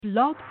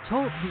Blog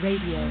Talk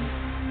Radio.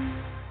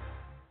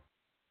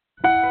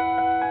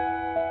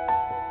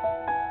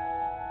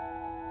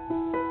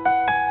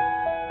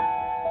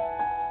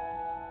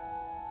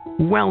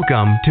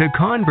 Welcome to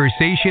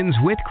Conversations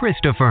with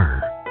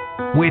Christopher,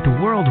 with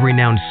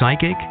world-renowned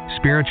psychic,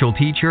 spiritual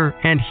teacher,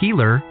 and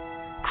healer,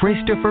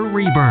 Christopher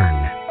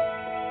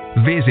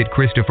Reburn. Visit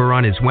Christopher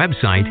on his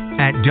website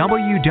at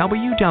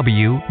www.reburn.org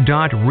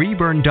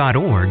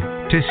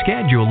to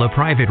schedule a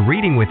private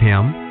reading with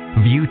him,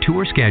 view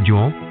tour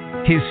schedule,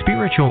 his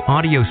spiritual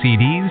audio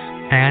CDs,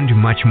 and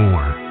much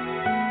more.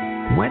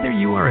 Whether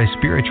you are a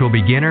spiritual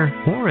beginner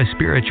or a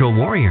spiritual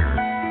warrior,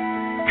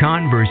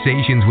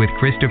 Conversations with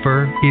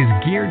Christopher is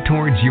geared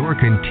towards your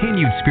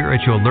continued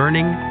spiritual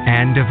learning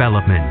and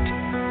development.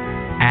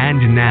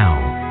 And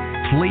now,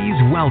 please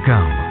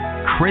welcome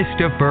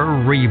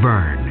Christopher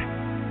Reburn.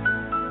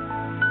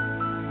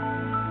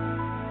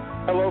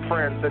 Hello,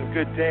 friends, and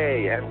good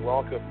day, and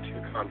welcome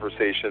to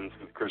Conversations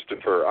with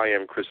Christopher. I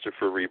am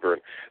Christopher Reburn.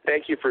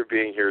 Thank you for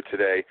being here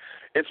today.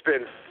 It's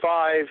been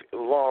 5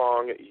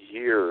 long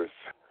years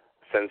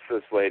since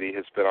this lady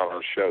has been on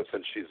our show,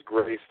 since she's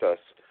graced us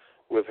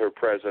with her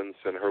presence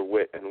and her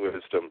wit and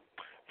wisdom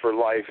for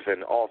life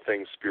and all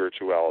things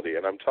spirituality.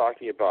 And I'm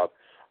talking about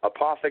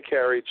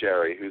Apothecary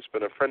Jeri, who's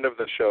been a friend of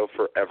the show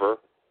forever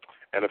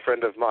and a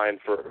friend of mine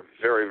for a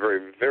very,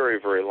 very, very,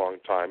 very long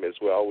time as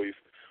well. We've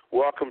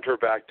welcomed her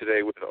back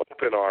today with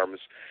open arms.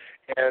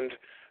 And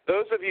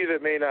those of you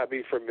that may not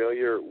be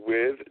familiar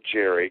with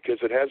Jeri,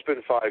 because it has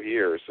been 5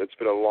 years, it's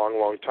been a long,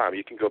 long time,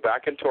 you can go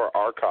back into our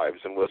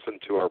archives and listen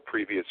to our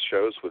previous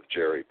shows with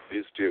Jeri.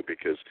 Please do,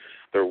 because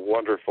they're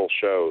wonderful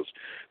shows.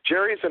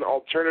 Jeri's an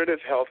alternative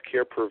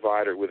healthcare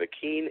provider with a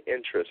keen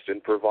interest in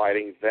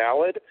providing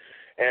valid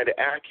and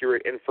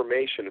accurate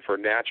information for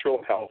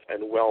natural health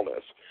and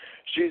wellness.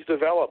 She's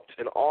developed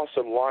an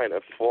awesome line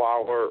of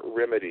flower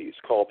remedies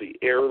called the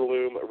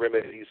Heirloom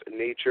Remedies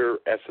Nature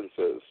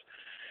Essences.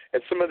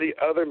 And some of the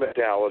other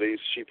modalities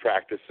she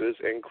practices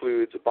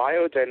includes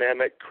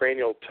biodynamic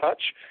cranial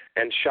touch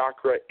and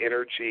chakra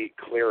energy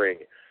clearing.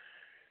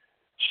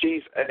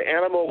 She's an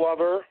animal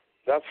lover,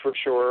 that's for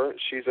sure.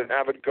 She's an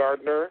avid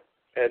gardener,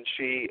 and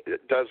she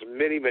does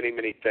many, many,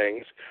 many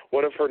things.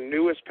 One of her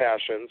newest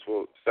passions,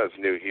 well, it says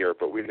new here,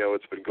 but we know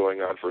it's been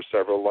going on for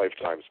several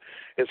lifetimes,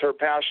 is her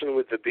passion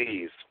with the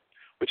bees,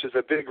 which is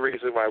a big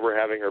reason why we're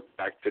having her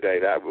back today.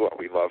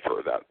 We love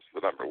her. That's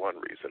the number one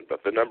reason.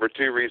 But the number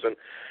two reason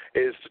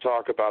is to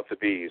talk about the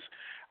bees.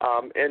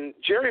 And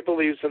Jeri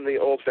believes in the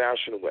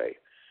old-fashioned way,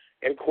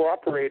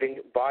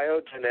 incorporating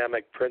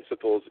biodynamic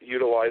principles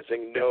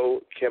utilizing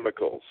no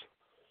chemicals.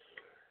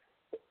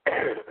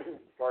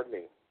 Pardon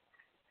me.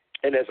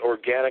 And as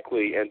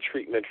organically and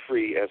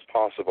treatment-free as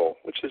possible,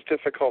 which is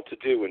difficult to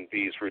do when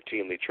bees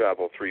routinely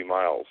travel 3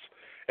 miles,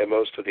 and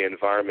most of the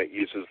environment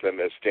uses them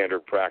as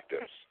standard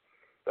practice.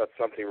 That's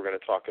something we're going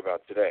to talk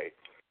about today.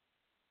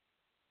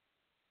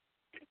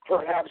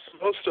 Perhaps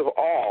most of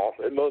all,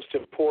 and most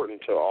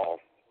important to all,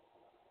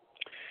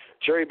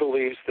 Jeri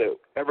believes that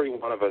every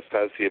one of us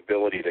has the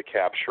ability to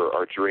capture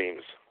our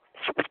dreams,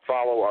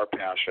 follow our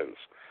passions,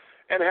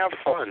 and have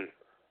fun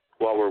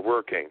while we're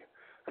working.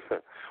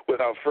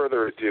 Without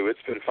further ado,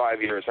 it's been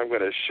 5 years. I'm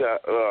going to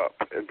shut up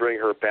and bring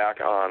her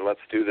back on. Let's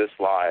do this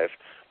live.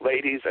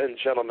 Ladies and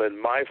gentlemen,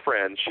 my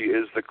friend, she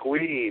is the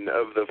queen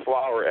of the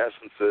flower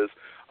essences,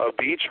 a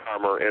bee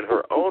charmer in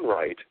her own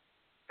right,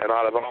 and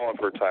out of all of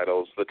her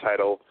titles, the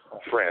title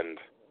friend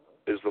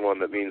is the one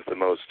that means the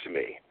most to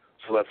me.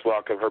 So let's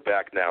welcome her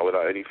back now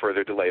without any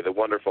further delay, the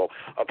wonderful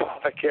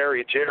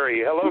Apothecary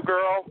Jeri. Hello,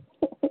 girl.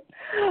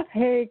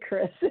 Hey,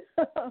 Chris. It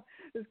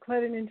was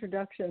quite an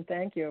introduction.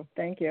 Thank you.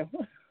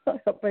 I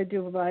hope I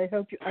do. I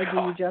hope I do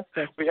you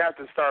justice. We have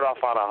to start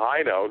off on a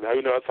high note.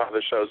 Who knows how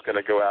the show's going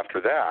to go after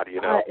that, you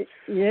know?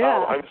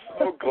 Yeah. I'm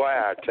so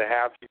glad to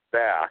have you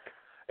back.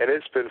 And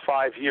it's been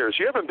 5 years.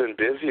 You haven't been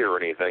busy or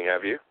anything,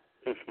 have you?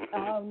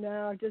 Oh,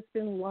 no. I've just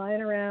been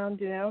lying around,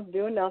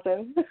 doing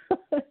nothing. No,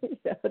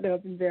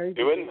 I've been very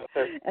busy. Doing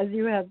nothing. As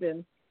you have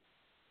been.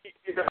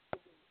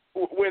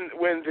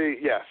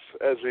 Yes,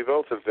 as we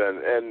both have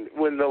been. And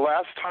when the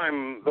last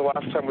time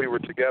we were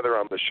together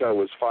on the show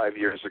was 5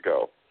 years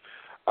ago.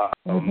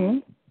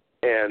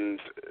 And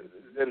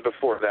then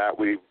before that,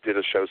 we did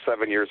a show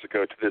 7 years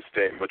ago to this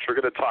day, which we're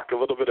going to talk a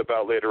little bit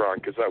about later on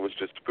because that was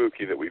just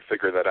spooky that we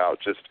figured that out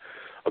just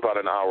about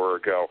an hour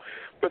ago.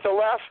 But the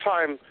last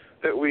time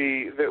that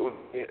we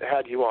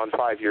had you on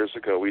 5 years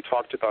ago, we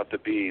talked about the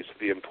bees,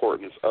 the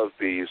importance of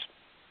bees,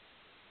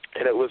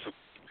 and it was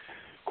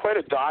quite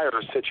a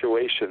dire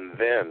situation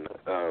then.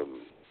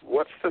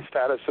 What's the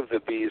status of the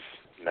bees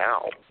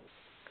now?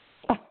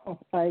 Oh,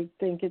 I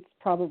think it's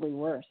probably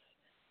worse.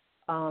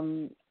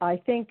 I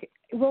think,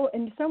 well,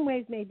 in some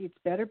ways maybe it's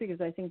better because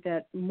I think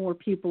that more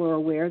people are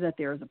aware that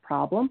there is a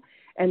problem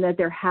and that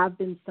there have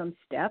been some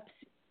steps,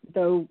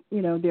 though,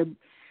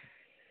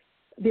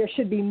 there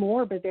should be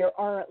more, but there's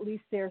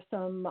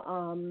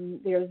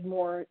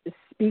more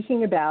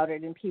speaking about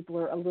it, and people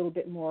are a little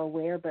bit more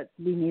aware, but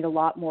we need a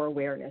lot more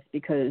awareness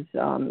because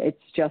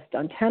it's just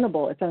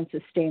untenable. It's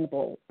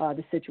unsustainable,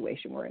 the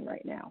situation we're in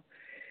right now.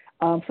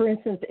 For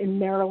instance, in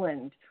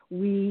Maryland,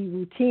 we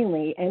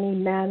routinely, any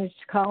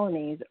managed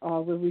colonies,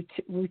 we're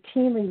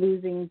routinely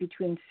losing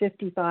between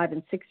 55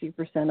 and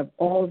 60% of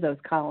all of those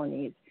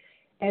colonies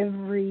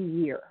every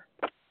year.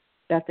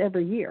 That's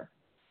every year.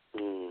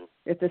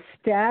 It's a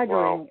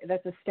staggering. Wow.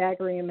 That's a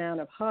staggering amount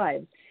of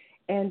hives,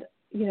 and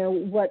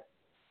what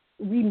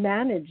we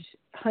manage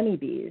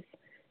honeybees,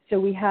 so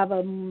we have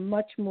a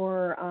much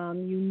more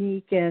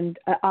unique and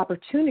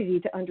opportunity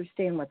to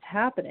understand what's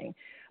happening.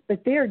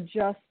 But they're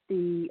just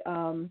they're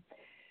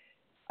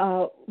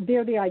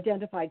the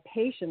identified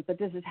patient. But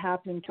this is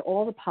happening to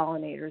all the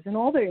pollinators and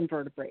all the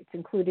invertebrates,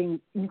 including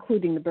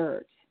the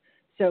birds.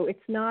 So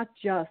it's not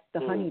just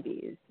the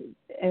honeybees,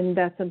 and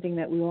that's something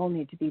that we all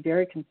need to be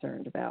very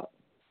concerned about.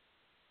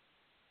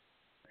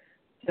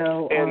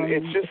 So, and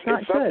it's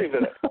something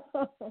good.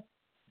 that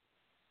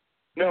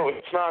no,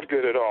 it's not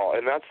good at all,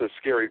 and that's the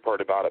scary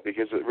part about it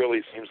because it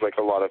really seems like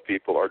a lot of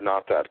people are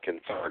not that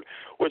concerned.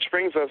 Which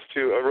brings us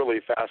to a really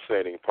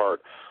fascinating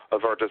part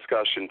of our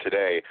discussion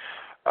today.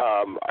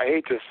 I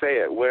hate to say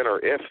it, when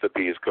or if the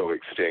bees go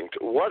extinct,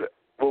 what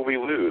will we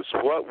lose?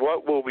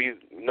 What will we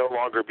no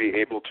longer be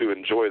able to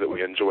enjoy that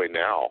we enjoy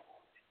now?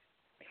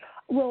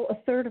 Well, a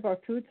third of our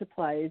food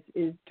supply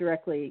is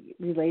directly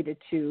related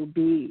to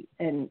bee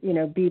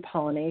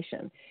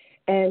pollination,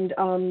 and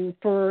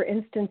for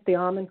instance, the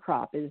almond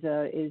crop is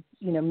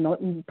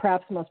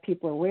perhaps most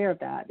people are aware of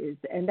that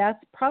and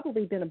that's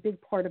probably been a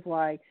big part of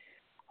why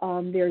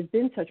there's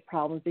been such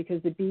problems,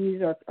 because the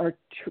bees are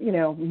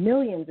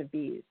millions of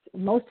bees.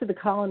 Most of the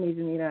colonies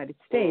in the United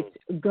States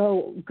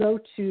go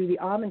to the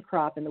almond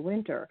crop in the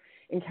winter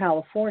in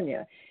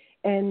California.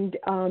 And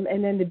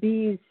then the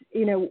bees,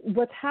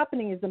 what's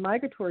happening is the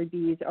migratory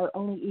bees are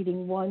only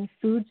eating one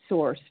food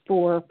source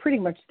for pretty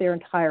much their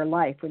entire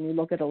life when you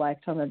look at a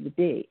lifetime of the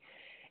bee.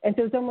 And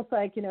so it's almost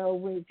like,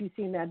 if you've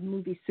seen that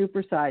movie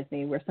Super Size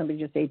Me, where somebody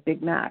just ate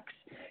Big Macs,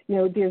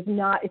 it's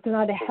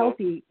not a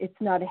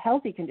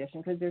healthy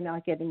condition because they're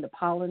not getting the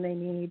pollen they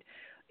need,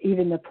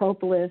 even the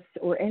propolis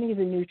or any of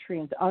the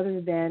nutrients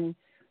other than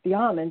the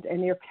almonds,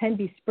 and there can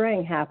be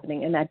spraying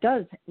happening, and that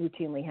does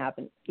routinely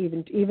happen,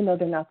 even though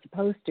they're not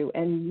supposed to,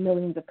 and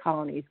millions of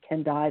colonies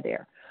can die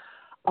there.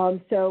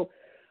 So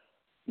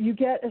you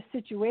get a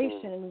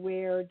situation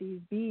where these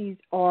bees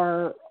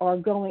are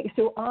going.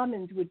 So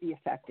almonds would be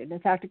affected. In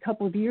fact, a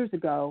couple of years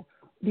ago,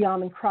 the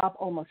almond crop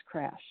almost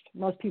crashed.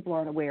 Most people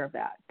aren't aware of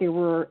that. There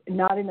were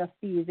not enough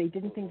bees. They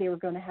didn't think they were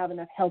going to have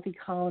enough healthy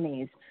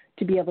colonies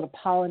to be able to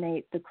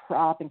pollinate the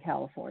crop in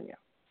California.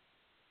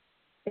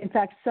 In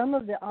fact, some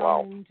of the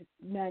almond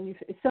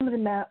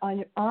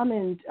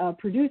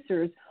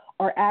producers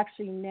are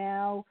actually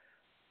now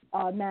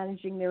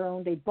managing their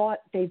own. They've bought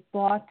bee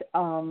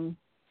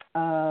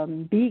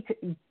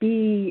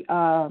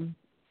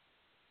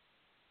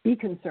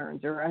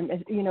concerns, or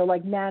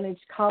like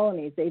managed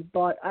colonies. They've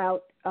bought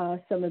out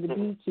some of the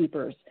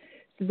beekeepers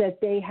so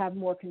that they have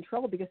more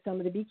control, because some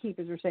of the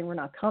beekeepers are saying, we're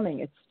not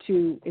coming. It's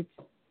too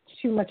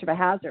much of a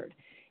hazard.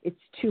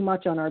 It's too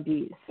much on our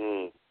bees.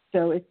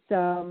 So it's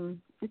a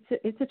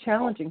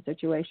challenging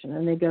situation,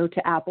 and they go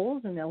to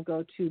apples, and they'll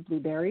go to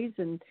blueberries,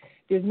 and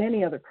there's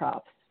many other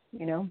crops,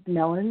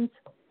 melons.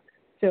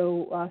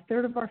 So a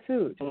third of our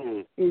food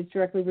is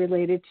directly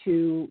related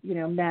to,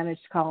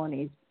 managed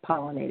colonies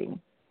pollinating.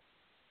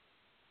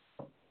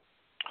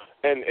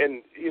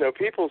 And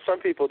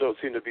some people don't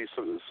seem to be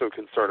so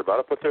concerned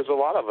about it, but there's a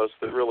lot of us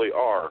that really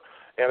are.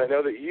 And I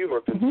know that you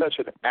have been such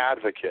an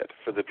advocate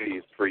for the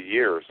bees for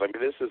years. I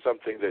mean, this is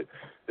something that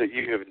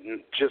you have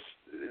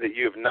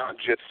not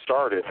just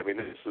started. I mean,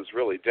 this is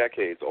really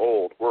decades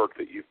old work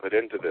that you put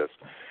into this.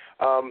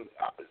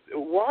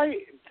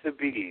 Why the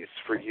bees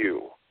for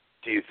you,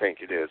 do you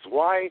think it is?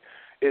 Why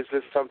is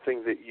this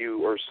something that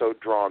you are so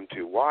drawn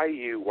to? Why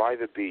you? Why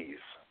the bees?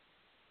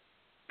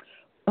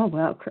 Oh,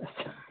 wow, Chris.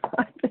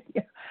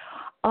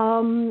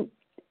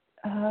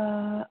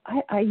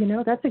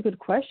 That's a good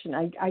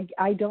question.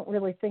 I don't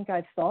really think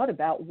I've thought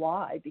about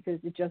why, because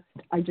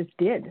I just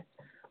did.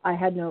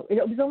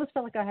 It was almost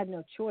felt like I had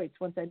no choice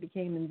once I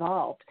became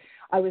involved.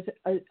 I was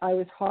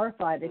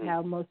horrified at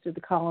how most of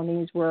the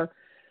colonies were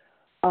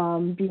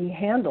being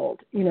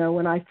handled.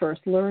 When I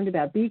first learned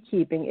about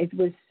beekeeping, it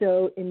was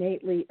so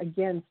innately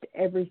against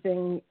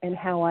everything and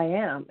how I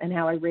am and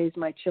how I raised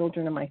my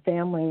children and my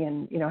family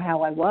and,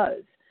 how I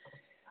was.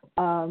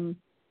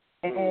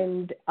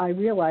 And I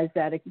realized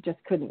that it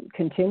just couldn't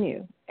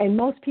continue. And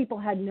most people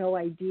had no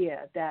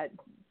idea that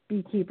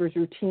beekeepers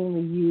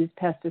routinely use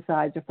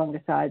pesticides or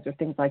fungicides or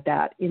things like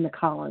that in the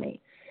colony.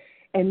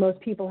 And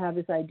most people have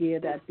this idea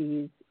that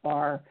bees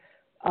are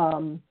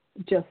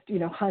just,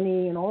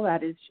 honey and all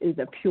that is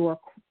a pure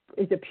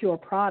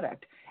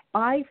product.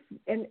 I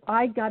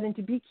got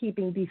into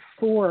beekeeping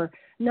before,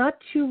 not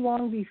too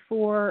long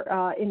before,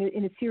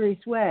 in a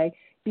serious way,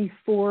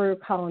 before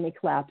colony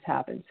collapse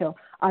happened. So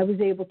I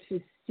was able to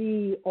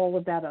see all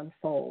of that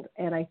unfold,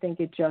 and I think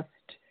it was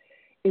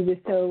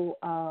so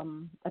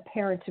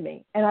apparent to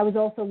me. And I was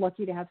also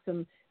lucky to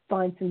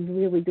find some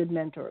really good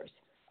mentors,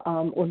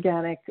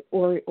 organic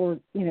or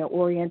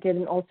oriented,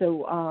 and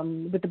also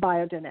with the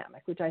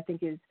biodynamic, which I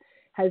think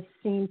has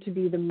seemed to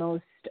be the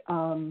most.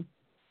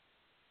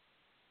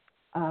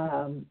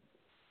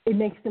 It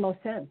makes the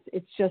most sense.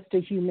 It's just a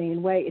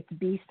humane way. It's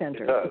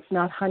bee-centered. It's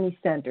not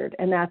honey-centered,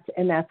 and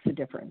that's the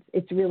difference.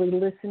 It's really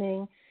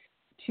listening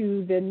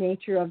to the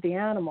nature of the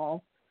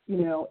animal,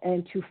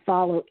 and to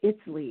follow its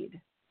lead,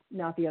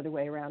 not the other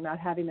way around. Not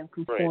having them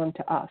conform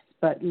to us,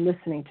 but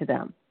listening to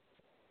them.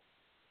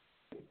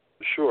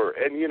 Sure,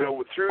 and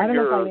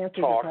through your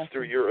talks,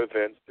 through your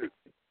events.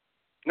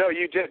 No,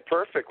 you did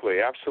perfectly,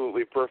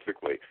 absolutely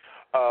perfectly.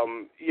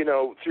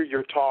 Through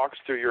your talks,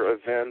 through your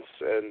events,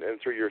 and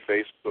through your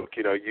Facebook,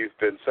 you've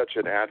been such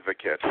an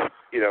advocate,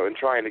 in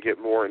trying to get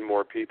more and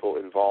more people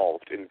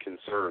involved and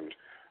concerned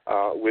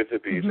with the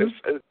bees.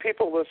 Mm-hmm.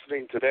 People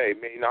listening today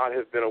may not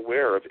have been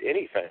aware of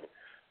anything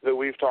that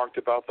we've talked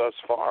about thus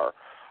far.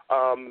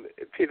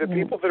 The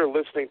people that are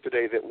listening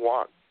today that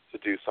want to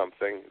do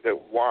something, that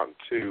want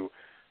to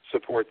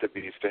support the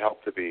bees, to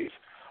help the bees,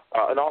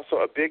 and also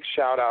a big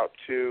shout out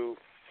to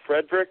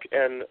Frederick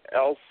and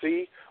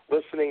Elsie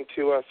listening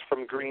to us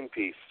from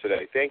Greenpeace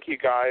today. Thank you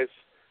guys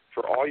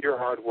for all your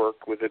hard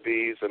work with the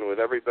bees and with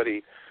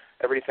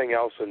everything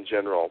else in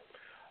general.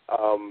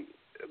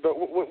 But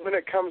when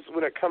it comes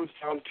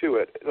down to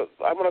it,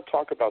 I want to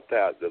talk about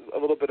that, a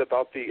little bit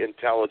about the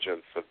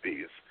intelligence of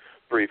bees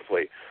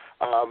briefly.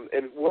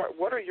 And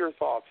what are your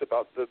thoughts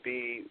about the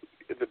bee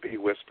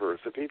whisperers,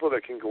 the people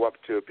that can go up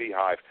to a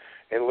beehive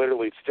and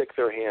literally stick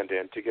their hand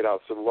in to get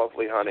out some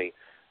lovely honey,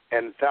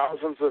 and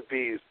thousands of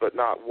bees, but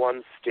not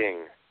one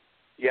sting?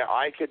 Yeah,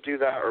 I could do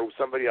that, or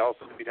somebody else,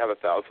 and we'd have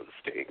 1,000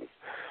 stings.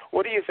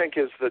 What do you think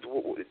is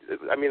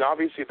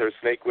obviously there's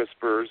snake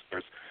whisperers,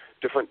 there's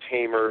different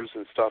tamers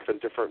and stuff, and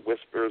different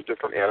whisperers,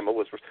 different animal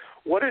whisperers.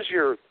 What is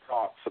your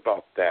thoughts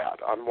about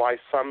that, on why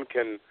some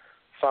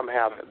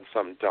have it and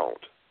some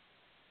don't?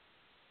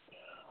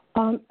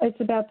 It's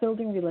about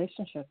building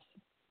relationships,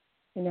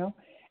 and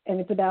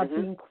it's about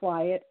being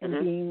quiet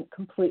and being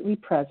completely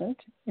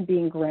present and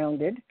being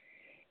grounded.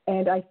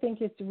 And I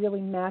think it's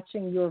really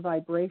matching your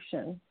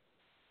vibration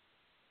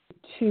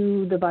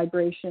to the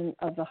vibration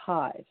of the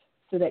hive,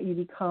 so that you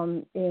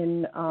become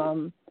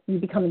entrained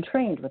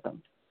with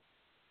them,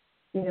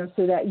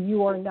 so that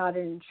you are not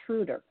an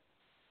intruder.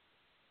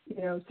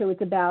 So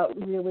it's about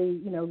really,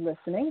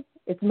 listening.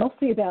 It's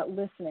mostly about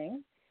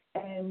listening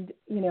and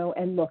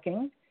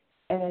looking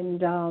and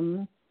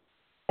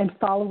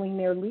following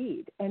their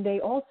lead. And they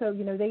also,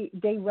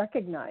 they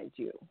recognize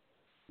you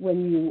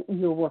when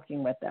you're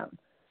working with them.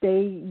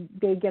 They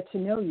get to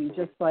know you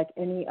just like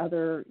any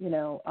other,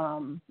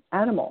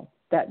 animal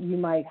that you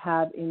might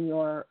have in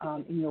your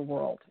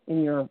world,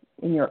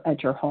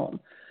 at your home.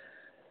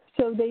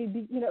 So they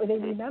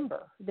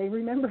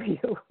remember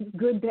you,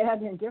 good, bad,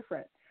 and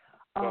indifferent.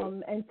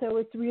 And so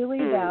it's really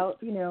about,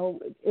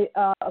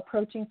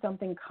 approaching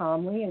something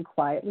calmly and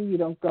quietly. You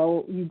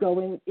go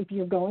in, if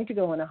you're going to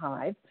go in a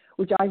hive,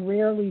 which I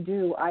rarely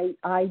do. I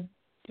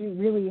do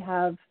really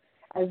have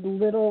as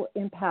little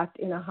impact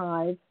in a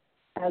hive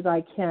as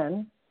I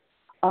can.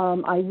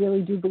 I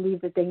really do believe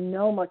that they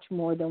know much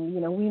more than,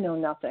 we know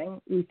nothing.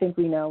 We think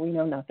we know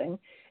nothing.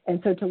 And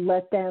so to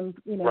let them,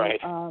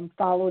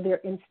 follow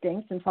their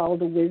instincts and follow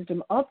the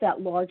wisdom of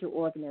that larger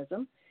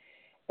organism.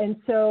 And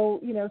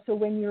so, so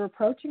when you're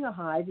approaching a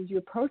hive, is you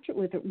approach it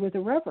with a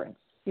reverence,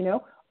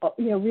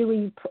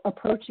 really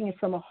approaching it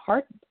from a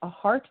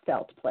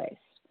heartfelt place,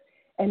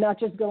 and not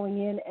just going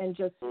in and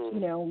just,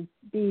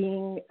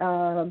 being,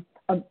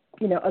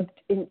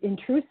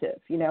 intrusive,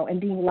 and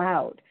being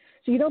loud.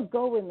 So you don't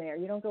go in there.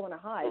 You don't go in a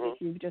hive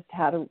if you've just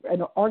had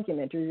an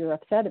argument or you're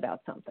upset about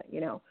something.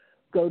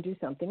 Go do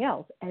something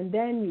else, and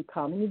then you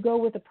come and you go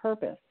with a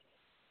purpose.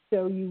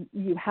 So you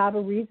have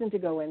a reason to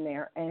go in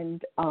there,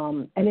 and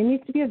it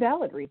needs to be a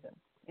valid reason.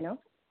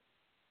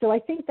 So I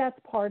think that's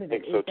part of it. I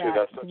think so too.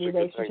 That's such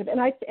relationship, a good thing.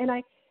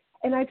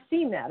 and I've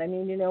seen that. I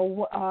mean,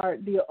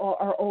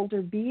 our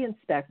older bee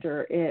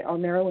inspector, our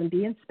Maryland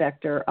bee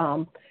inspector.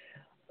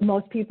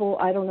 Most people,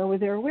 I don't know if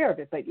they're aware of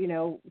it, but,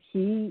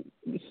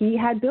 he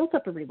had built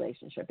up a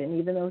relationship. And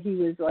even though he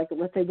was, like,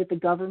 let's say with the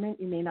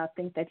government, you may not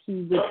think that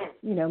he would,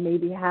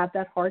 maybe have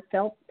that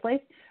heartfelt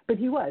place, but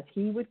he was.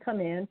 He would come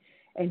in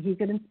and he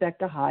could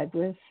inspect a hive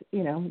with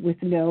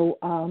no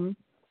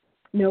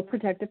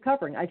protective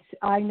covering.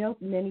 I know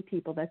many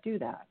people that do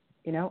that,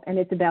 and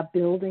it's about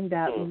building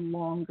that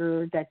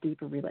that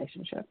deeper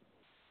relationship.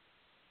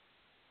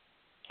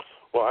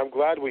 Well, I'm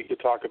glad we could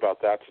talk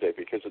about that today,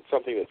 because it's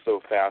something that's so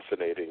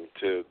fascinating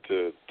to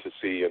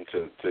see and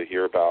to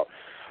hear about.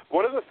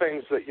 One of the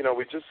things that,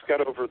 we just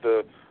got over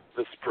the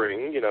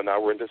spring,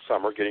 now we're into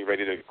summer, getting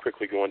ready to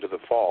quickly go into the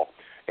fall.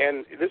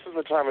 And this is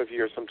the time of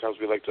year sometimes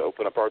we like to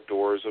open up our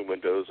doors and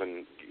windows,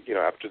 and,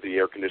 after the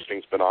air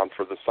conditioning's been on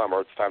for the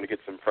summer, it's time to get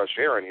some fresh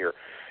air in here.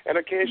 And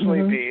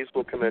occasionally bees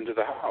will come into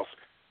the house.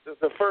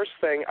 the first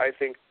thing I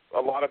think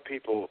a lot of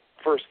people,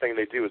 first thing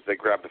they do is they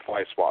grab the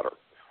fly swatter,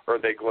 or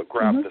they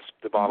grab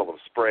the bottle of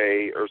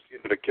spray or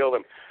to kill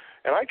them.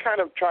 And I kind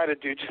of try to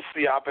do just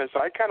the opposite.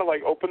 I kind of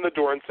like open the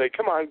door and say,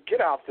 "Come on,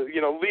 get out!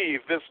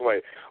 Leave this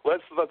way.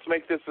 Let's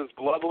make this as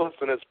bloodless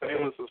and as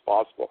painless as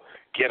possible.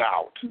 Get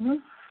out."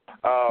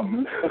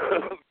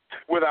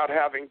 Without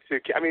having to.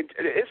 I mean,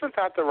 isn't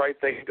that the right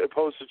thing,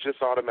 opposed to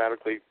just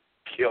automatically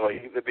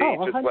killing the bee,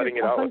 just letting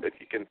it out if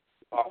you can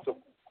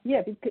possibly?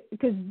 Yeah,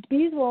 because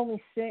bees will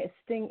only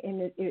sting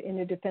in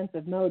a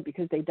defensive mode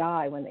because they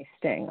die when they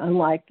sting,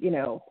 unlike,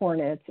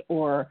 hornets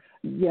or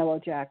yellow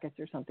jackets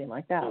or something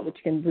like that,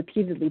 which can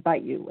repeatedly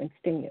bite you and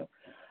sting you.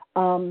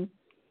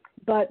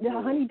 But the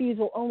honeybees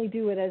will only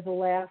do it as a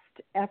last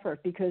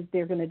effort because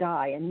they're going to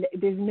die, and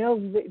there's no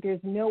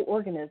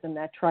organism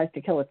that tries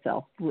to kill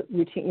itself,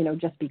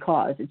 just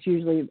because. It's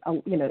usually,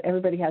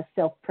 everybody has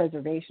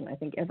self-preservation. I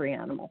think every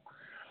animal.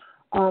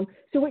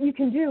 So what you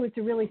can do, it's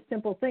a really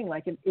simple thing.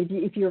 Like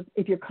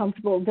if you're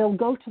comfortable, they'll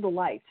go to the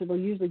light, so they'll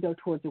usually go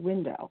towards a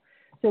window.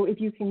 So if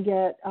you can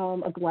get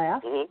a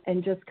glass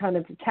and just kind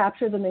of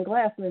capture them in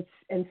glass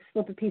and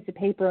slip a piece of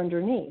paper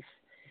underneath,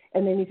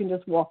 and then you can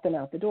just walk them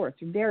out the door.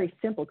 It's very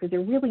simple because they're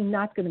really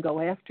not going to go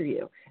after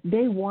you.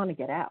 They want to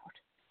get out.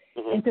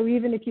 And so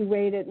even if you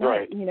wait at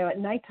night, at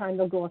nighttime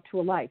they'll go up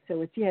to a light.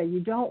 So it's,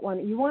 you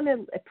want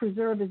to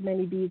preserve as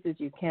many bees as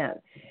you can,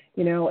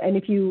 and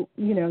if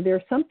there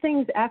are some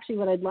things, actually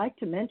what I'd like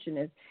to mention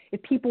is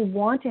if people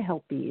want to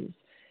help bees,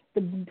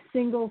 the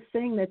single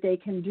thing that they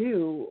can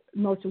do,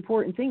 most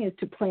important thing is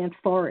to plant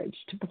forage,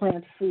 to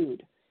plant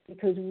food,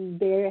 because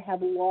they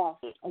have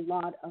lost a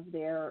lot of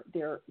their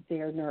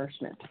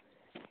nourishment.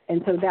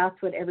 And so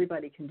that's what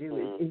everybody can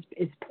do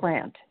is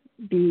plant.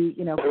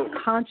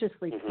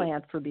 Consciously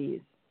plant for bees.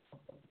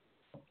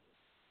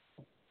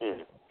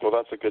 Well,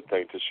 that's a good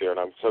thing to share, and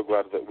I'm so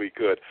glad that we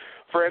could.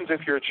 Friends,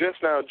 if you're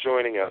just now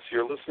joining us,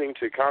 you're listening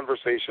to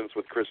Conversations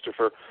with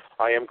Christopher.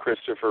 I am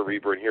Christopher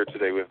Reburn here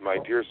today with my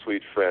dear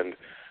sweet friend,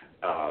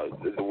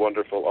 the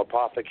wonderful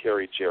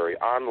Apothecary Jeri,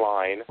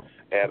 online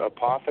at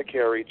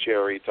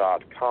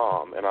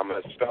apothecaryjeri.com, and I'm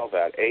going to spell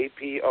that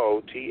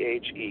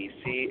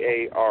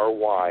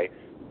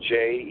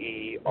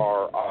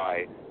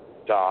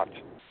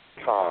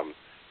APOTHECARYJERI.com.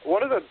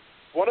 One of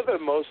the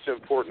most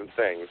important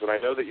things, and I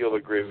know that you'll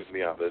agree with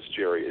me on this,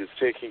 Jeri, is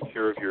taking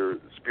care of your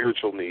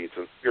spiritual needs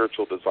and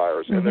spiritual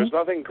desires. And there's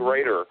nothing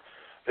greater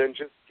than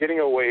just getting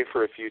away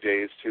for a few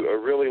days to a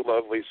really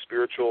lovely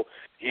spiritual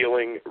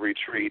healing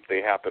retreat.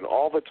 They happen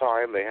all the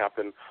time. They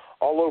happen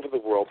all over the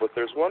world. But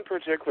there's one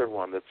particular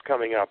one that's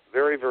coming up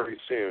very, very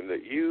soon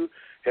that you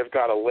have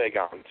got a leg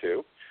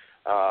onto.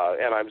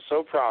 And I'm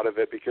so proud of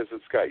it because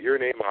it's got your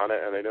name on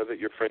it, and I know that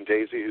your friend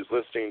Daisy, who's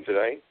listening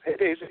today, hey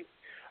Daisy,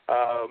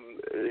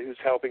 who's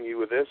helping you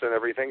with this and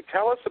everything.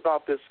 Tell us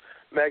about this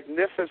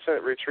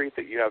magnificent retreat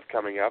that you have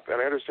coming up,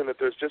 and I understand that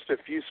there's just a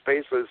few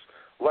spaces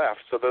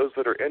left, so those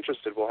that are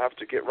interested will have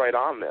to get right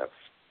on this.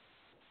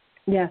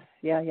 Yes,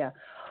 yeah.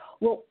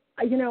 Well,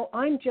 I'm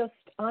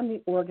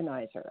the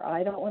organizer.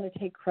 I don't want to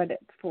take credit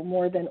for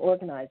more than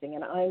organizing,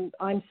 and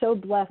I'm so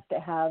blessed to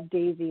have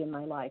Daisy in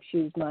my life.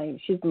 She's my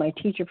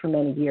teacher for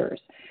many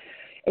years,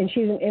 and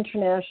she's an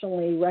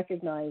internationally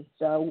recognized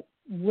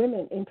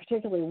women's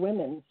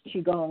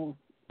Qigong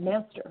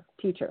master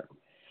teacher.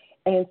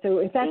 And so,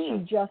 in fact, she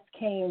just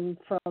came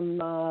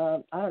from,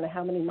 I don't know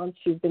how many months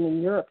she's been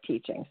in Europe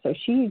teaching. So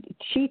she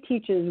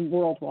teaches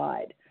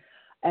worldwide.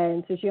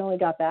 And so she only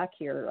got back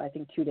here, I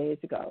think, 2 days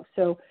ago.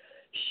 So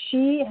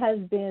she has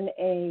been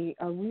a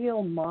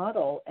real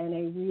model and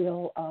a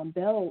real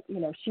bell.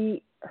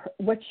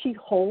 What she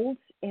holds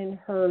in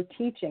her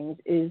teachings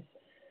is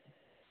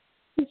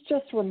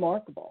just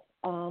remarkable.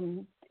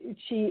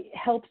 She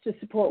helps to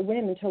support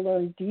women to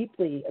learn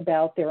deeply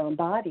about their own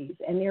bodies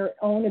and their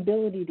own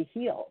ability to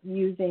heal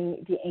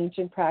using the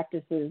ancient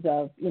practices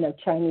of,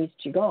 Chinese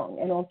Qigong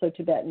and also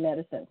Tibetan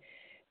medicine.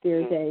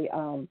 There's a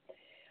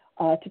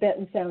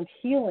Tibetan sound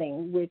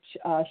healing, which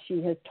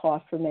she has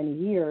taught for many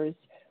years,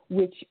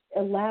 which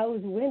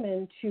allows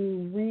women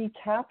to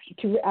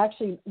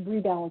actually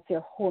rebalance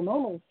their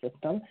hormonal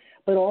system,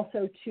 but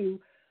also to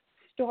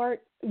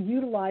start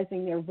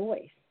utilizing their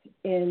voice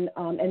and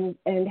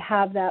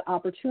have that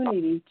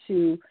opportunity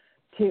to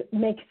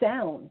make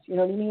sounds,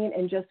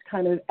 and just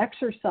kind of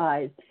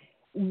exercise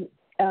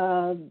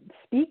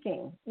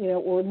speaking,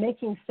 or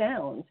making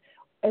sounds.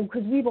 And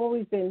because we've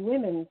always been,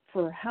 women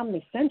for how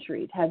many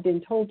centuries have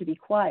been told to be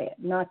quiet,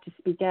 not to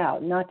speak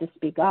out, not to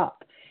speak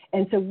up.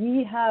 And so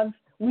we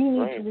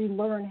need to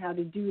relearn how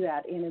to do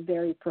that in a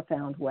very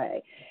profound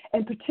way.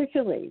 And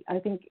particularly, I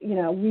think,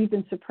 we've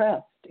been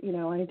suppressed,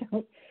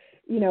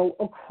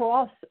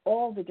 across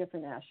all the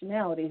different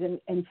nationalities,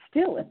 and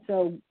still it's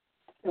so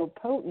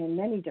potent in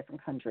many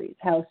different countries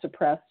how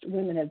suppressed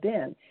women have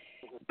been,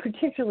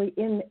 particularly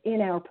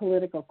in our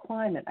political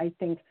climate. I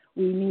think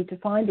we need to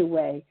find a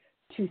way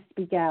to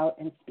speak out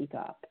and speak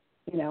up.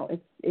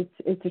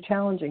 It's a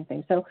challenging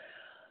thing. So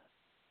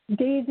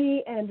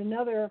Daisy and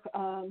another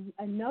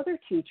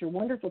teacher,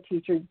 wonderful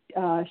teacher,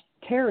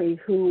 Terry,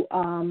 who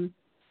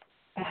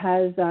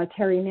has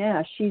Terry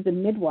Nash. She's a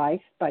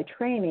midwife by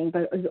training,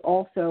 but is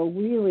also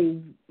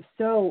really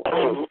so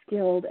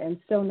skilled and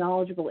so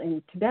knowledgeable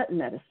in Tibetan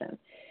medicine.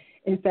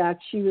 In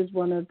fact, she was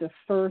one of the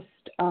first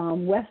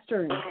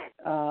Western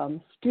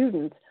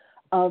students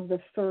of the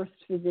first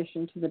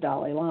physician to the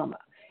Dalai Lama.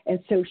 And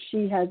so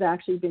she has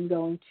actually been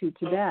going to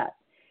Tibet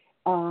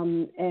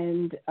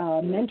and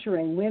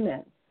mentoring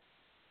women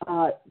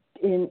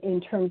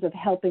in terms of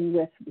helping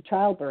with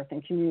childbirth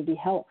and community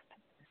health.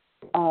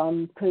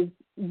 Because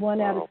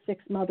 1 out of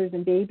 6 mothers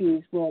and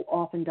babies will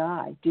often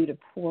die due to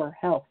poor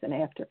health and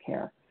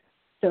aftercare.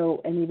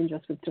 So, and even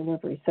just with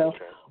delivery. So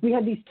we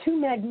have these 2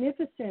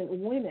 magnificent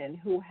women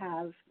who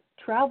have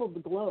traveled the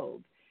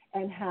globe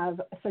and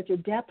have such a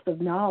depth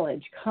of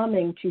knowledge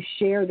coming to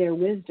share their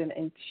wisdom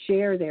and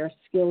share their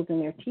skills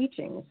and their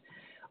teachings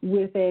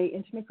with a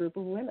intimate group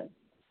of women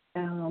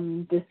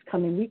this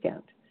coming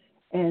weekend.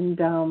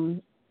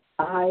 And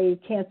I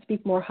can't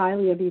speak more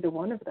highly of either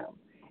one of them.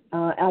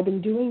 I've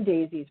been doing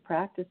Daisy's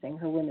practicing,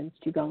 her women's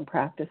Qigong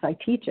practice. I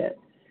teach it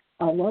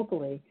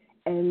locally.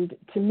 And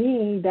to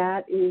me,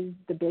 that is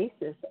the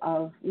basis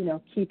of,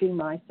 keeping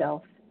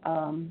myself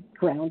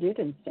grounded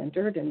and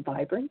centered and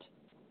vibrant.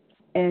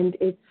 And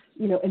it's,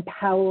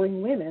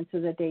 empowering women so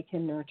that they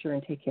can nurture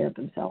and take care of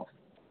themselves.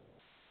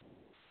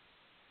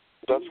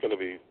 It's going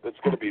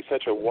to be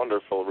such a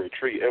wonderful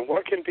retreat. And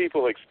what can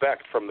people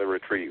expect from the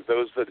retreat?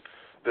 Those that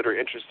are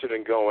interested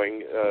in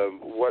going,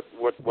 what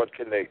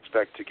can they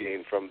expect to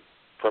gain from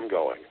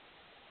going?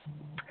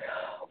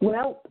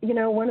 Well,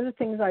 one of the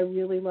things I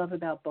really love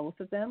about both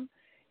of them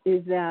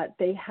is that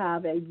they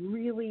have a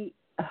really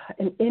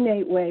an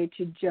innate way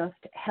to just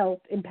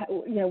help.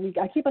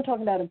 I keep on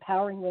talking about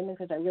empowering women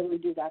because I really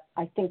do that.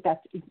 I think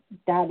that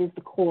is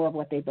the core of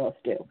what they both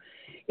do,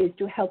 is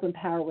to help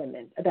empower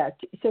women.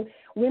 So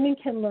women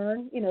can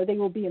learn. They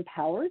will be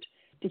empowered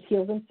to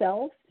heal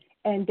themselves,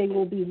 and they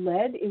will be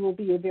led. It will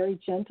be a very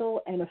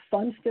gentle and a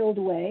fun-filled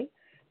way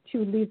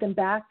to lead them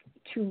back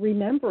to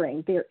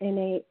remembering their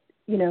innate,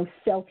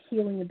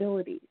 self-healing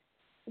abilities.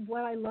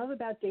 What I love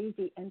about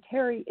Daisy and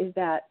Terry is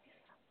that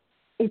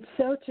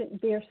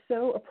they're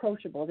so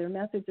approachable. Their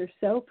methods are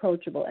so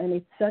approachable, and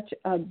it's such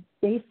a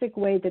basic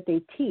way that they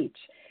teach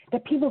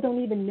that people don't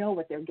even know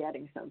what they're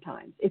getting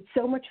sometimes. It's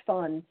so much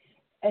fun,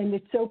 and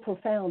it's so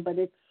profound, but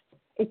it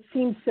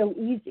seems so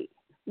easy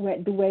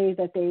the way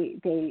that they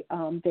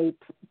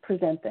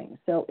present things.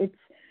 So it's,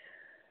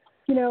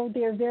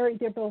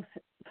 they're both,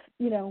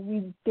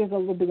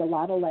 there'll be a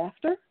lot of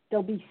laughter.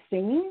 There'll be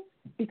singing,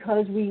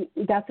 because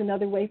that's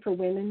another way for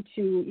women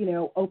to,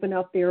 open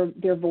up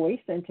their voice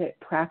and to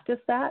practice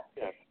that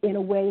in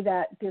a way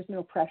that there's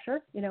no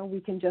pressure. We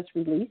can just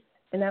release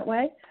in that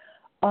way.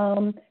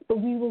 But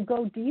we will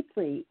go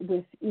deeply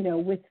with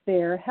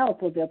their help.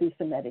 There'll be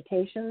some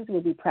meditations.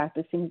 We'll be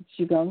practicing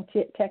Qigong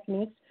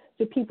techniques.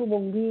 So people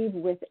will leave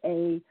with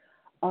a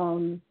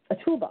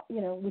toolbox,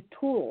 with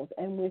tools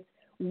and with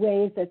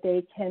ways that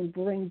they can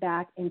bring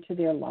back into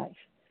their life.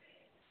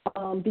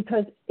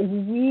 Because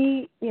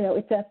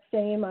it's that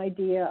same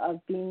idea of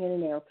being in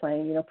an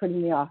airplane,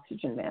 putting the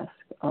oxygen mask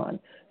on.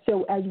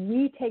 So as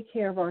we take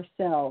care of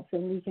ourselves,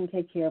 then we can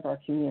take care of our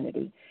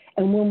community.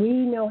 And when we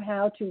know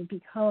how to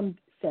become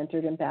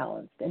centered and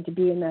balanced and to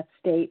be in that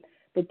state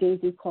that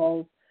Daisy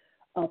calls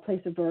a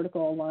place of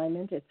vertical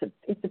alignment,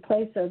 it's a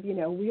place of,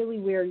 really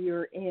where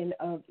you're in,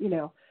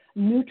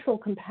 neutral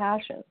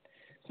compassion,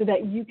 so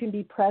that you can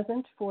be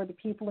present for the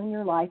people in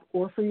your life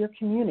or for your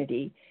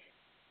community.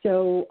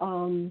 So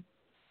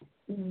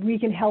we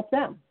can help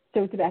them.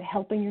 So it's about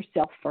helping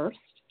yourself first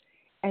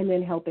and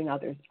then helping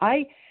others.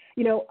 I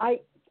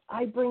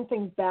bring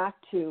things back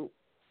to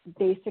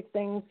basic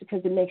things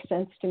because it makes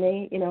sense to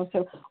me.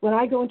 So when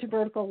I go into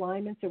vertical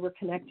alignment, so we're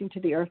connecting to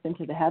the earth and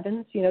to the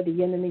heavens, the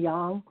yin and the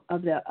yang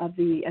of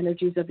the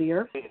energies of the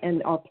earth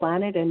and our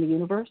planet and the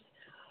universe.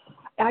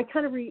 I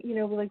kind of,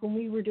 like when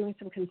we were doing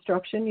some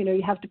construction,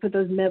 you have to put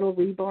those metal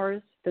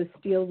rebars, those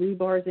steel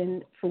rebars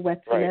in for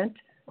wet cement.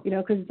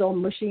 Because it's all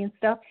mushy and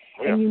stuff.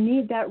 Yeah. And you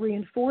need that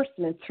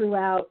reinforcement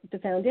throughout the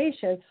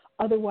foundation,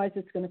 otherwise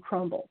it's going to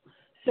crumble.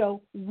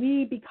 So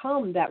we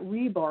become that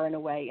rebar in a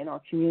way in our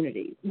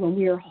community when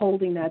we are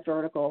holding that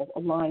vertical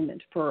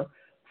alignment for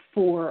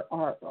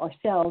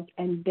ourselves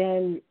and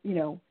then,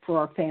 for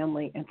our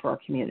family and for our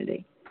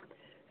community.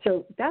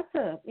 So that's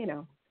it's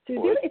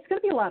going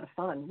to be a lot of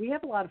fun. We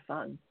have a lot of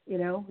fun, It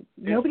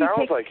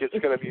sounds like it's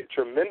going to be a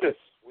tremendous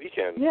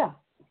weekend. Yeah.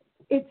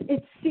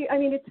 It's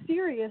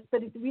serious,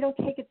 but we don't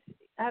take it.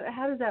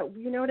 How does that?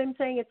 You know what I'm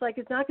saying? It's like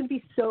it's not going to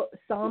be so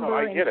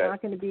somber, and it's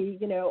not going to be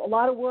a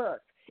lot of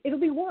work. It'll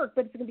be work,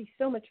 but it's going to be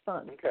so much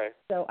fun. Okay.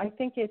 So I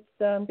think it's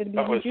going to be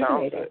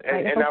rejuvenating.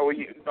 And now,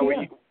 you're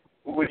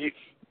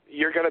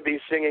going to be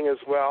singing as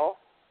well?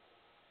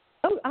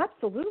 Oh,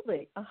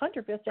 absolutely,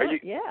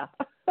 100%. Yeah.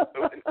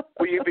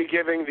 Will you be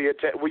giving the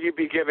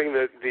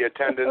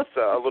attendants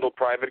a little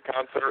private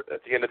concert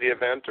at the end of the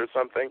event or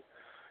something?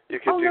 You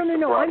could do some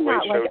Broadway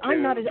show tunes.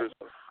 I'm not a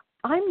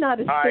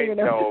singer.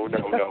 No,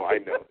 I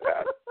know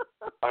that.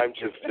 I'm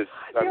just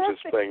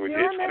playing with you.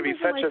 It's going to be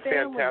such a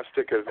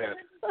fantastic event.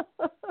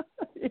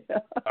 Yeah.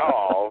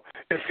 Oh,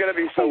 it's going to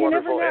be so Hey,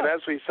 wonderful. And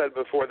as we said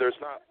before,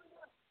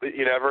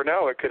 you never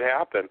know. It could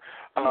happen.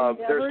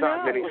 There's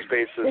not many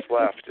spaces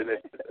left. And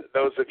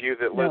those of you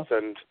that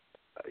listened,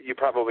 you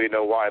probably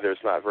know why there's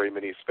not very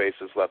many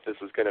spaces left. This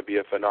is going to be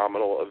a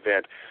phenomenal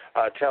event.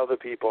 Tell the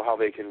people how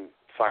they can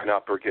sign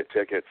up or get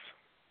tickets.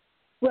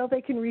 Well,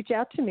 they can reach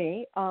out to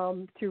me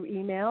through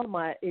email.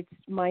 It's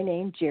my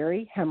name,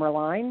 Jeri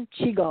Hemerlein,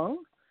 Qigong,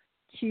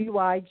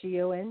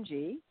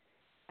 QYGONG,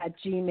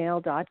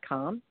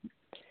 @gmail.com.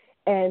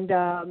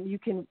 And you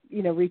can,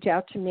 reach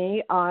out to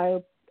me.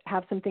 I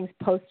have some things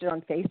posted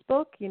on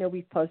Facebook.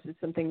 We've posted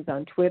some things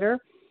on Twitter.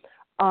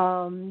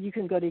 You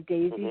can go to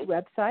Daisy's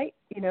website.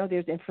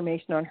 There's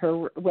information on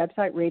her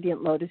website,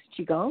 Radiant Lotus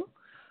Qigong.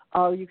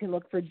 You can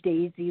look for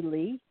Daisy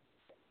Lee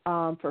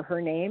for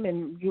her name,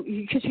 and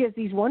because she has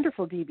these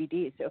wonderful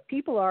DVDs. So if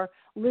people are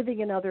living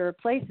in other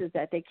places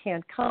that they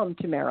can't come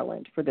to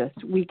Maryland for this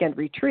weekend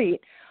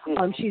retreat,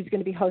 she's going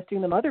to be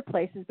hosting them other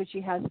places, but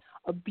she has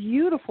a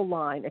beautiful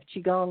line of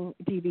Qigong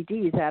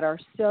DVDs that are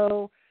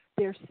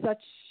they're such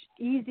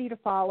easy to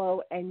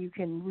follow, and you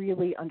can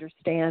really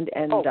understand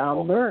and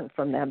learn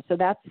from them. So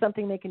that's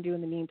something they can do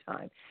in the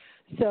meantime.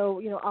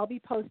 So, I'll be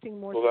posting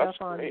more stuff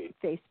on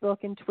Facebook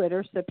and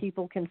Twitter so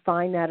people can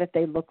find that if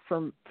they look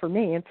for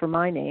me and for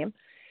my name.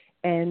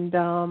 And,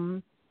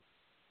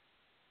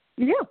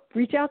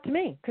 reach out to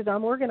me because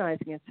I'm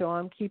organizing it, so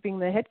I'm keeping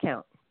the head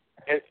count.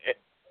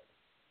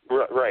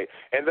 Right.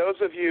 And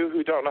those of you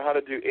who don't know how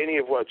to do any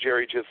of what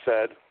Jeri just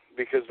said,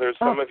 because there's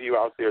some of you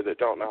out there that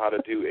don't know how to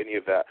do any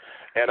of that,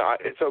 and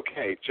it's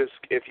okay. Just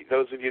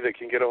those of you that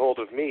can get a hold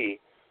of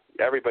me,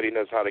 everybody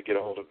knows how to get a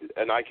hold of me,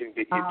 and I can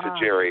get you to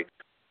Jeri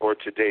or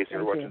to Daisy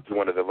or to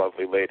one of the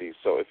lovely ladies.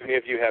 So if any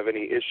of you have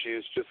any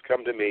issues, just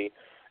come to me,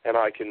 and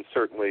I can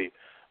certainly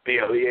be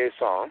a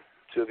liaison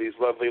to these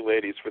lovely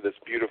ladies for this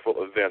beautiful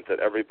event that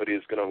everybody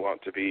is going to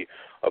want to be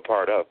a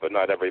part of, but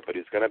not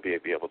everybody's going to be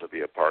able to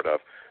be a part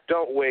of.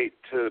 Don't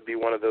wait to be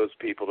one of those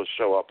people to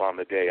show up on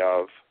the day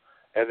of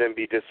and then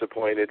be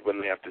disappointed when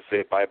they have to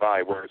say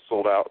bye-bye, we're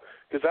sold out,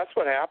 because that's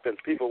what happens.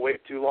 People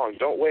wait too long.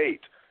 Don't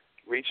wait.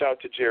 Reach out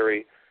to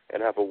Jeri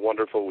and have a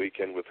wonderful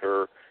weekend with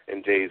her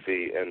and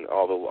Daisy and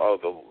all the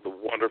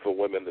wonderful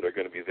women that are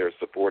going to be there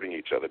supporting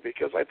each other,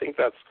 because I think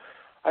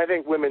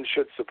women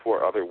should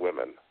support other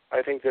women.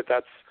 I think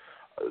that's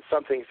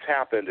something's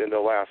happened in the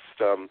last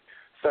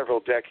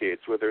several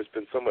decades where there's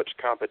been so much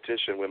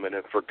competition. Women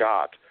have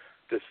forgot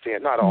to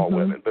stand, not all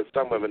women, but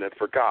some women have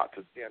forgot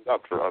to stand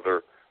up for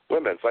other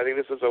women. So I think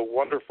this is a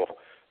wonderful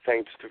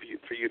thing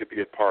for you to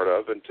be a part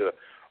of and to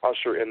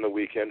usher in the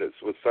weekend.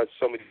 It's with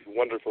so many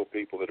wonderful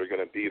people that are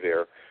going to be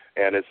there,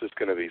 and it's just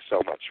going to be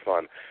so much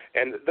fun.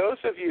 And those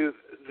of you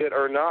that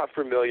are not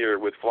familiar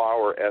with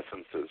flower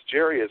essences,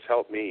 Jeri has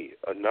helped me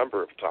a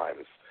number of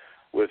times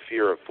with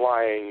fear of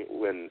flying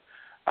when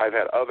I've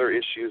had other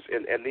issues,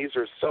 and these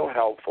are so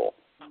helpful.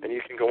 And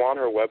you can go on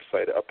her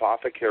website,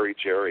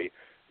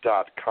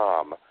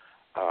 apothecaryjeri.com,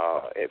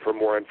 for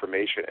more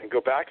information, and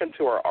go back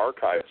into our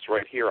archives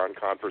right here on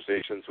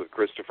Conversations with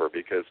Christopher,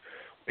 because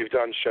we've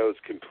done shows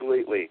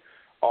completely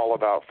all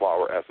about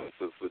flower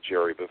essences with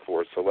Jeri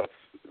before, so let's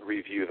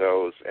review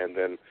those and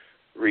then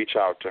reach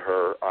out to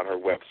her on her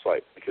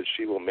website, because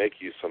she will make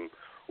you some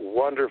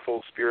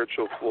wonderful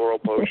spiritual floral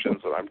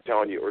potions that I'm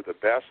telling you are the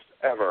best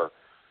ever,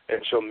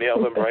 and she'll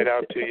mail them right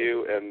out to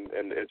you, and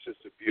it's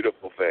just a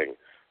beautiful thing.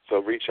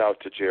 So reach out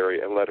to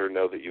Jeri and let her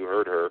know that you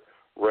heard her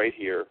right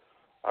here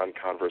on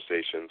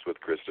Conversations with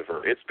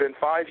Christopher. It's been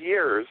 5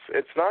 years.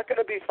 It's not going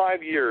to be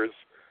 5 years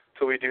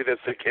till we do this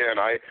again.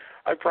 I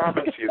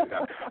promise you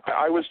that.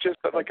 I was just,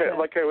 like I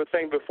was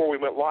saying before we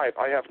went live,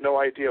 I have no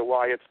idea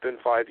why it's been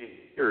 5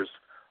 years.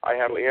 I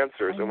have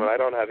answers, and when I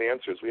don't have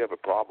answers, we have a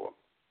problem.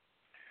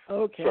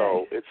 Okay.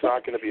 So it's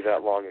not going to be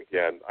that long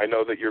again. I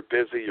know that you're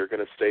busy. You're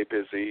going to stay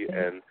busy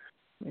and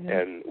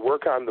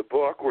work on the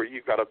book, where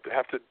you've got to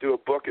have to do a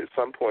book at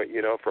some point,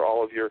 for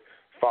all of your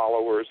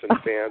followers and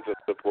fans and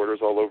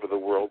supporters all over the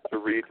world to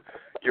read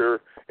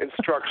your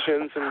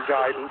instructions and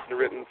guidance in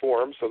written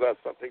form. So that's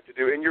something to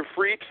do in your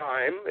free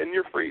time.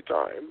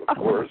 Of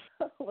course.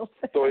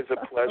 It's always a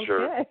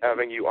pleasure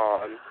having you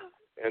on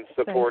and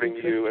supporting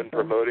you and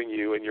promoting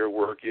you and your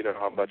work. You know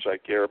how much I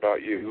care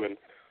about you and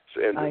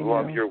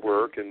love your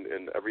work and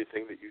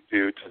everything that you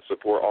do to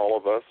support all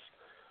of us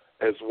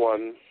as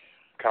one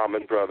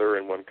common brother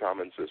and one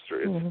common sister.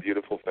 It's a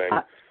beautiful thing.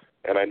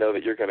 And I know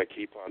that you're going to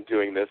keep on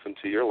doing this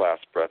until your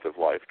last breath of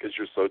life, because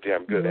you're so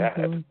damn good at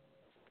it.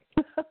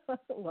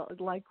 Well,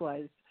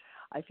 likewise.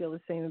 I feel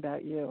the same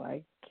about you.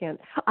 I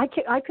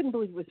couldn't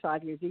believe it was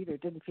 5 years either.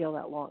 It didn't feel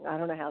that long. I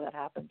don't know how that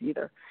happened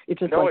either. It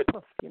just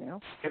poof,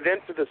 And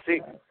then for the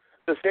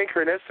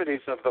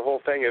synchronicities of the whole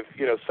thing of,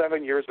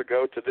 7 years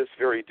ago to this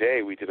very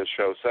day, we did a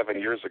show 7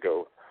 years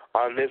ago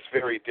on this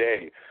very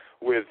day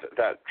with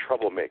that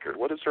troublemaker.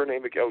 What is her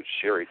name again? Oh,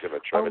 Sherry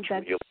Dimitrevich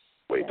from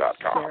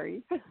HealingWay.com.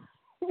 Sherry.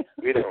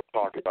 We don't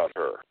talk about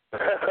her.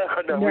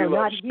 No,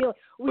 not heal.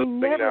 We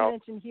never now.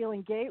 mention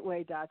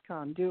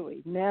healinggateway.com, do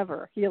we?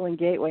 Never. Healing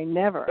Gateway,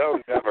 never. No,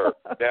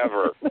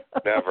 never.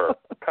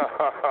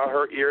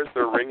 Her ears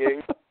are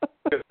ringing.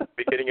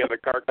 Beginning of the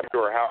car to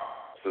our house.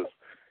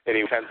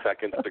 Any 10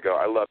 seconds to go.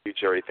 I love you,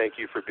 Jeri. Thank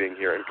you for being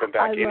here, and come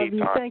back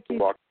anytime. Thank you.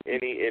 Walk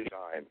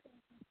anytime.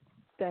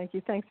 Thank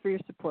you. Thanks for your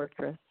support,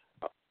 Chris.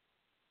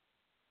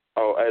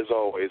 Oh, as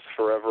always,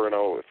 forever and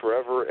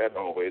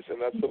always.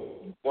 And that's the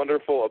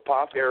wonderful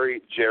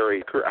Apothecary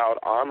Jeri. Her out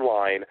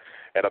online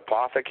at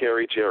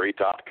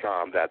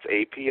apothecaryjeri.com. That's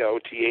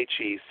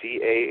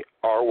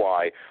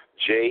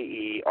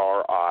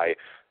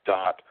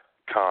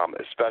APOTHECARYJERI.com.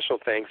 A special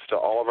thanks to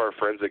all of our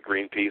friends at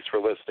Greenpeace for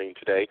listening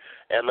today.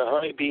 And the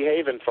Honeybee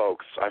Haven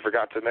folks. I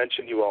forgot to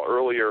mention you all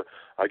earlier.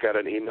 I got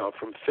an email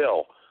from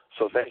Phil.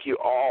 So thank you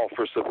all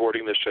for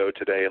supporting the show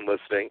today and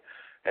listening.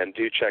 And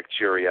do check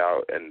Jeri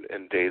out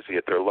and Daisy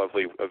at their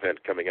lovely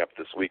event coming up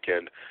this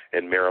weekend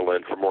in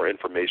Maryland. For more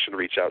information,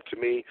 reach out to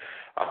me.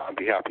 I'd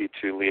be happy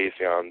to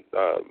liaison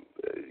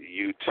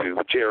you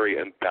to Jeri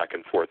and back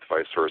and forth,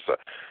 vice versa.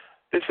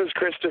 This is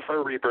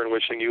Christopher Reburn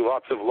wishing you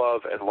lots of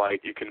love and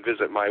light. You can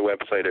visit my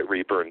website at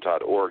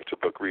reburn.org to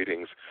book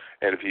readings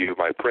and view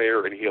my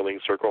prayer and healing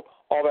circle,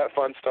 all that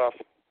fun stuff.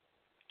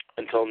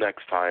 Until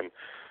next time,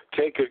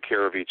 take good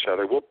care of each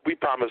other. We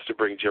promise to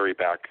bring Jeri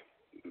back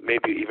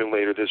maybe even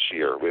later this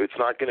year. It's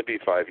not going to be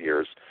 5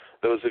 years.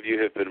 Those of you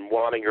have been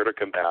wanting her to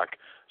come back,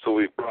 so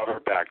we've brought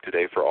her back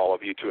today for all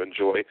of you to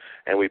enjoy,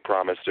 and we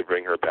promise to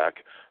bring her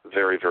back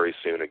very, very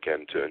soon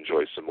again to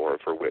enjoy some more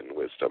of her wit and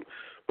wisdom.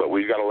 But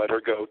we've got to let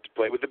her go to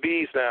play with the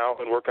bees now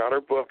and work on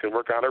her book and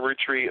work on her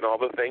retreat and all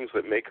the things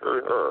that make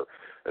her her.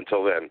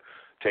 Until then,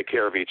 take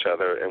care of each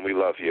other, and we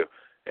love you.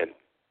 And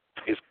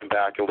please come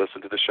back and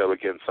listen to the show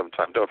again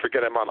sometime. Don't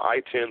forget I'm on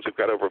iTunes. We've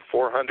got over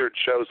 400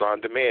 shows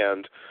on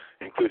demand,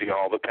 including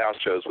all the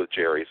past shows with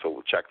Jeri.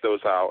 So check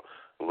those out.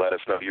 Let us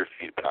know your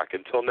feedback.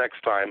 Until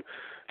next time,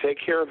 take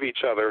care of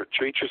each other.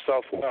 Treat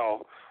yourself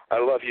well. I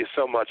love you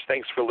so much.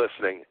 Thanks for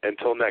listening.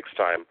 Until next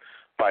time,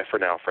 bye for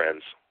now,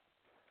 friends.